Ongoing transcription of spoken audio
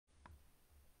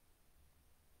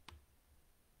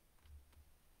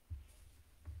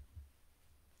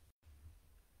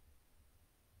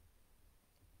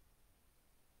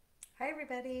Hi,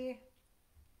 everybody.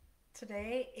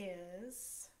 Today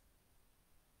is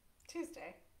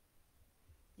Tuesday.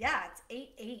 Yeah, it's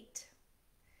 8/8.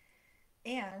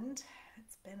 And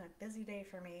it's been a busy day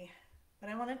for me.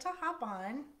 But I wanted to hop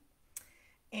on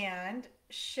and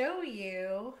show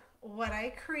you what I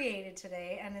created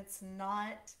today, and it's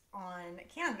not on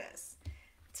Canvas.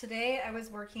 Today I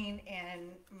was working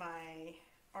in my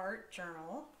art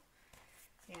journal,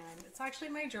 and it's actually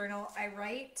my journal. I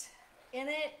write in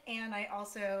it, and I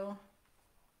also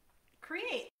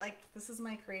create. Like, this is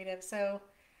my creative. So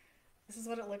this is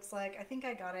what it looks like. I think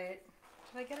I got it.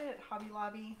 Did I get it at Hobby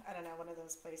Lobby? I don't know, one of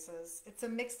those places. It's a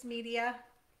mixed media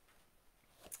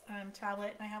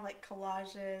tablet, and I have like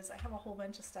collages. I have a whole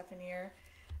bunch of stuff in here.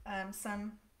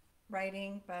 Some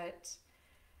writing, but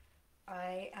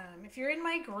if you're in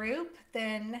my group,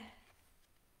 then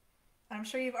I'm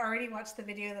sure you've already watched the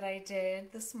video that I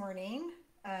did this morning,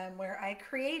 where I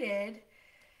created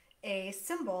a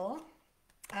symbol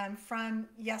from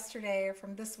yesterday or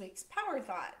from this week's Power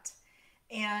Thought.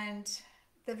 And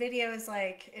the video is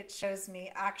like, it shows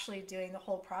me actually doing the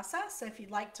whole process. So if you'd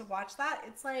like to watch that,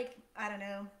 it's like, I don't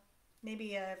know,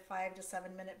 maybe a 5 to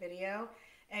 7 minute video,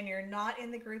 and you're not in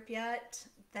the group yet,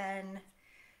 then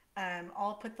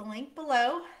I'll put the link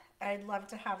below. I'd love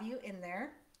to have you in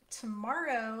there.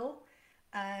 Tomorrow,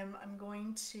 I'm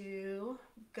going to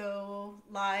go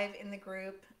live in the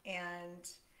group and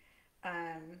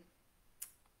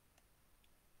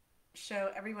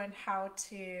show everyone how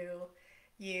to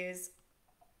use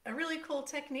a really cool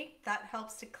technique that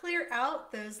helps to clear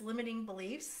out those limiting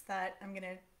beliefs that I'm going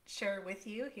to share with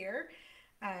you here.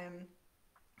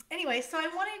 Anyway, so I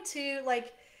wanted to,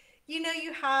 like,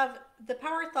 you have the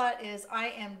power thought is, I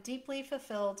am deeply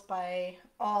fulfilled by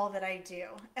all that I do.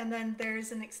 And then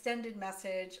there's an extended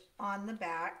message on the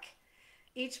back.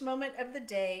 Each moment of the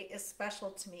day is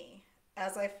special to me.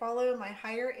 As I follow my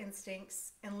higher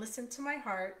instincts and listen to my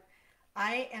heart,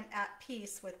 I am at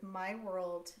peace with my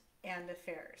world and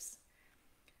affairs.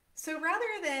 So rather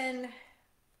than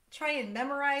try and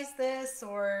memorize this,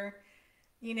 or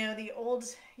the old,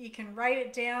 you can write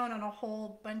it down on a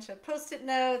whole bunch of post-it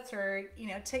notes, or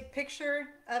take a picture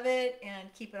of it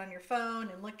and keep it on your phone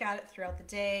and look at it throughout the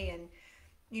day, and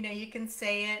you can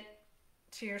say it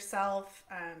to yourself,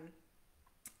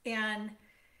 and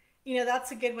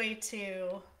that's a good way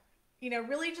to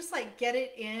really just like get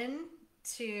it in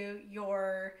to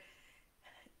your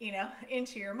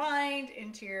into your mind,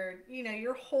 into your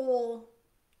your whole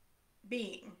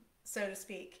being, so to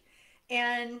speak.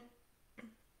 And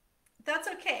that's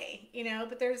okay,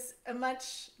 but there's a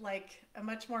much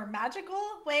more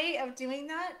magical way of doing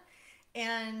that.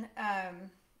 And I'm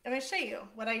going to show you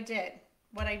what I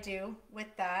do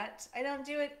with that. I don't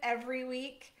do it every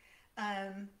week,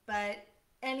 but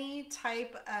any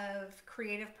type of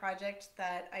creative project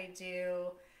that I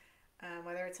do,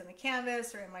 whether it's in the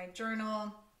canvas or in my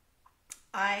journal,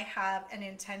 I have an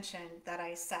intention that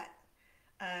I set.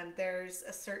 There's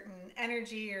a certain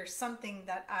energy or something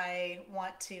that I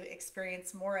want to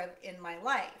experience more of in my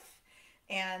life.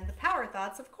 And the power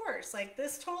thoughts, of course, like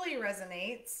this totally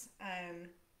resonates. I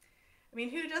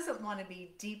mean, who doesn't want to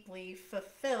be deeply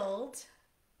fulfilled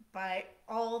by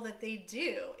all that they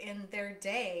do in their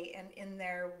day and in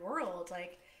their world?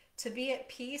 Like, to be at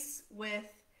peace with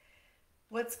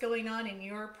what's going on in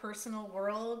your personal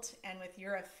world and with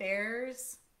your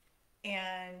affairs,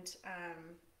 and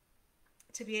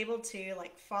to be able to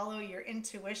like follow your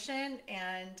intuition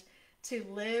and to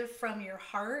live from your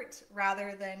heart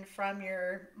rather than from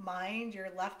your mind, your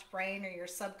left brain, or your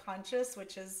subconscious,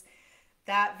 which is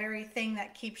that very thing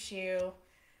that keeps you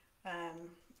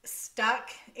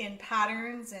stuck in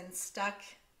patterns and stuck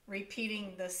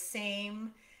repeating the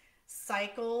same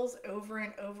cycles over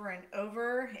and over and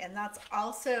over. And that's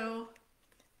also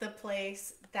the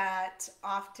place that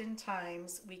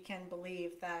oftentimes we can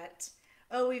believe that,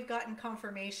 oh, we've gotten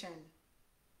confirmation,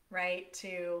 right,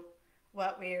 to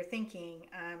what we are thinking.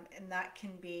 And that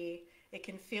can be, it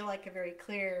can feel like a very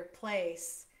clear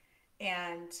place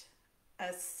and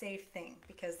a safe thing,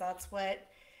 because that's what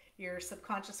your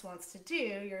subconscious wants to do.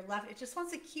 Your left, it just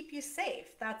wants to keep you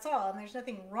safe. That's all. And there's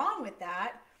nothing wrong with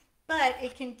that, but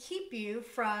it can keep you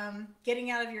from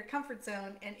getting out of your comfort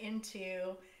zone and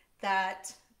into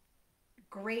that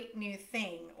great new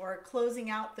thing, or closing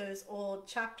out those old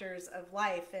chapters of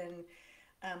life, and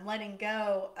letting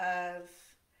go of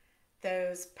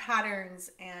those patterns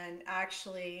and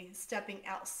actually stepping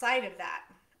outside of that,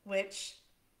 which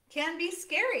can be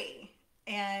scary.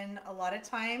 And a lot of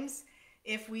times,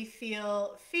 if we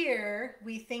feel fear,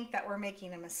 we think that we're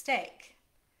making a mistake.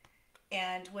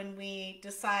 And when we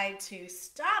decide to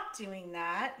stop doing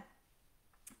that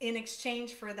in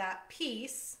exchange for that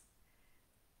peace,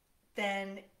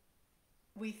 then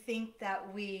we think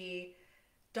that we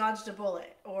dodged a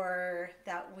bullet, or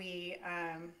that we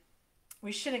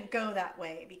shouldn't go that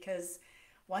way, because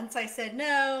once I said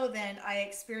no, then I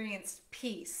experienced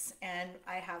peace, and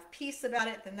I have peace about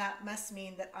it, then that must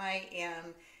mean that I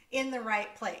am in the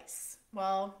right place.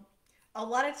 Well, a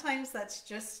lot of times that's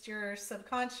just your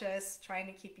subconscious trying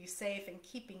to keep you safe and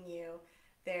keeping you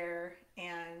there.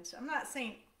 And I'm not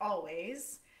saying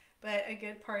always, but a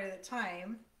good part of the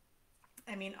time.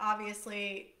 I mean,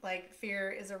 obviously, like,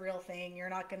 fear is a real thing. You're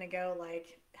not going to go,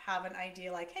 like, have an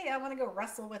idea like, hey, I want to go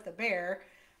wrestle with a bear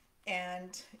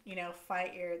and,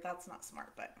 fight your, that's not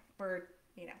smart, but we're,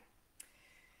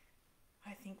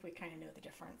 I think we kind of know the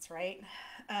difference, right?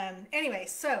 Anyway,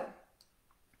 so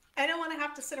I don't want to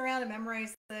have to sit around and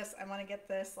memorize this. I want to get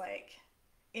this, like,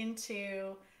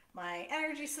 into my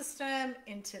energy system,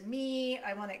 into me.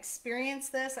 I want to experience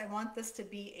this. I want this to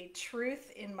be a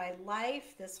truth in my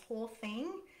life, this whole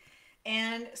thing.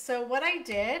 And so what I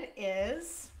did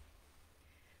is,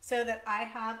 so that I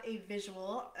have a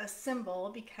visual, a symbol,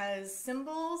 because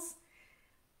symbols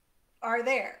are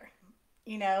there.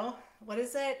 What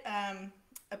is it?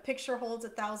 A picture holds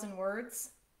 1,000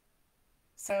 words.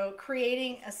 So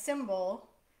creating a symbol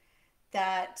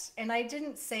that, and I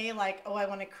didn't say like, oh, I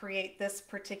want to create this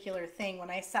particular thing when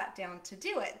I sat down to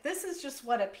do it. This is just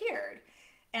what appeared.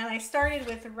 And I started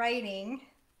with writing,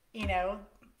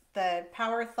 the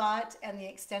power thought and the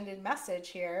extended message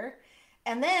here.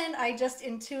 And then I just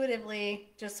intuitively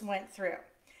just went through.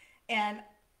 And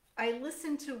I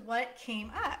listened to what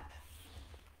came up.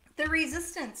 The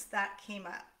resistance that came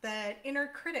up, the inner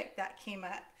critic that came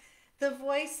up, the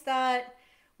voice that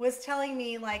was telling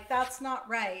me like, that's not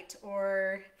right,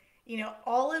 or,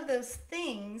 all of those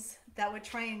things that would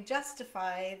try and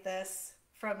justify this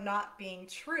from not being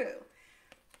true.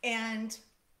 And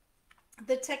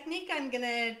the technique I'm going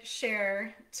to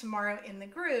share tomorrow in the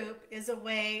group is a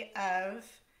way of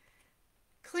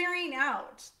clearing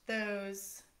out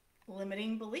those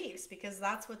limiting beliefs, because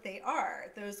that's what they are,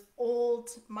 those old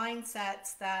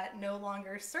mindsets that no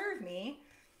longer serve me.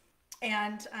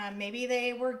 And maybe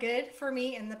they were good for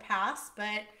me in the past,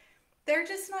 but they're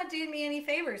just not doing me any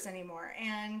favors anymore.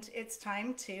 And it's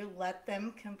time to let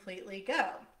them completely go.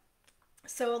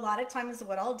 So a lot of times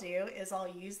what I'll do is I'll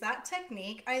use that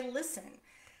technique. I listen.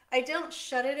 I don't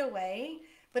shut it away.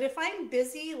 But if I'm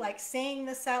busy like saying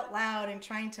this out loud and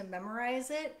trying to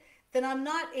memorize it, then I'm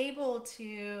not able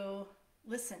to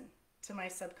listen to my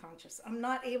subconscious. I'm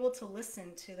not able to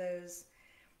listen to those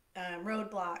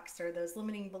roadblocks or those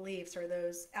limiting beliefs or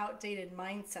those outdated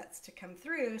mindsets to come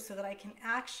through, so that I can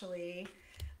actually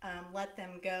let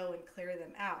them go and clear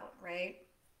them out, right?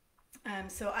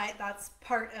 So that's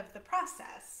part of the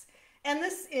process. And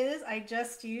this is, I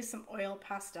just used some oil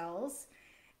pastels,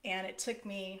 and it took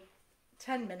me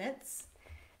 10 minutes.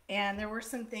 And there were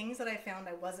some things that I found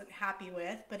I wasn't happy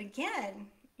with. But again,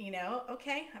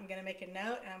 okay, I'm going to make a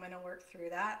note and I'm going to work through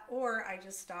that. Or I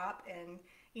just stop and,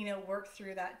 work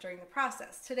through that during the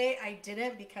process. Today I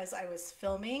didn't, because I was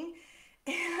filming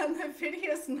and the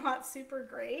video's not super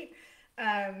great.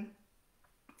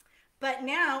 But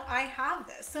now I have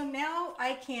this. So now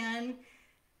I can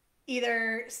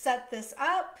either set this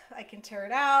up, I can tear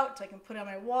it out, I can put it on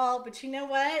my wall. But you know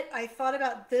what? I thought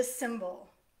about this symbol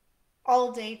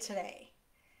all day today.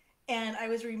 And I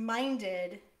was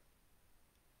reminded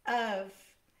of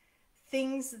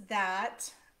things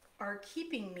that are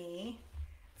keeping me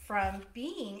from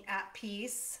being at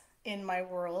peace in my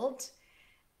world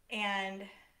and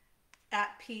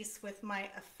at peace with my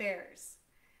affairs,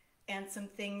 and some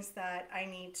things that I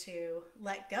need to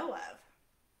let go of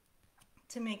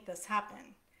to make this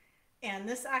happen. And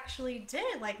this actually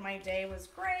did. Like, my day was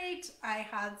great. I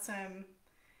had some,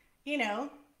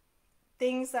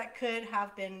 things that could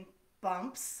have been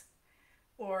bumps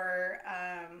or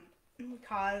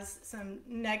cause some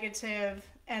negative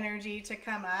energy to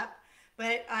come up.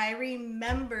 But I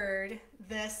remembered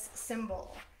this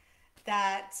symbol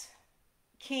that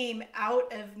came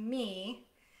out of me,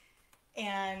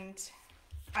 and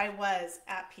I was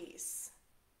at peace.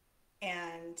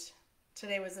 And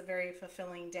today was a very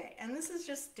fulfilling day. And this is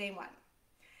just day one.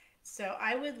 So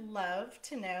I would love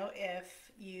to know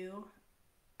if you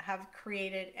have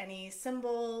created any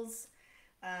symbols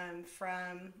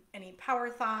from any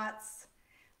power thoughts.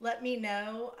 Let me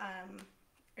know,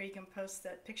 or you can post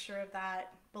a picture of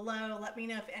that below. Let me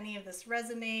know if any of this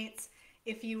resonates.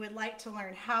 If you would like to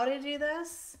learn how to do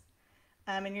this,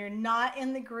 and you're not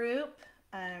in the group,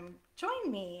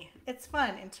 join me. It's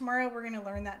fun. And tomorrow we're going to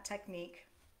learn that technique.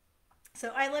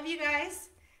 So I love you guys.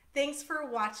 Thanks for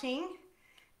watching.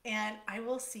 and I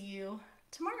will see you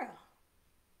tomorrow.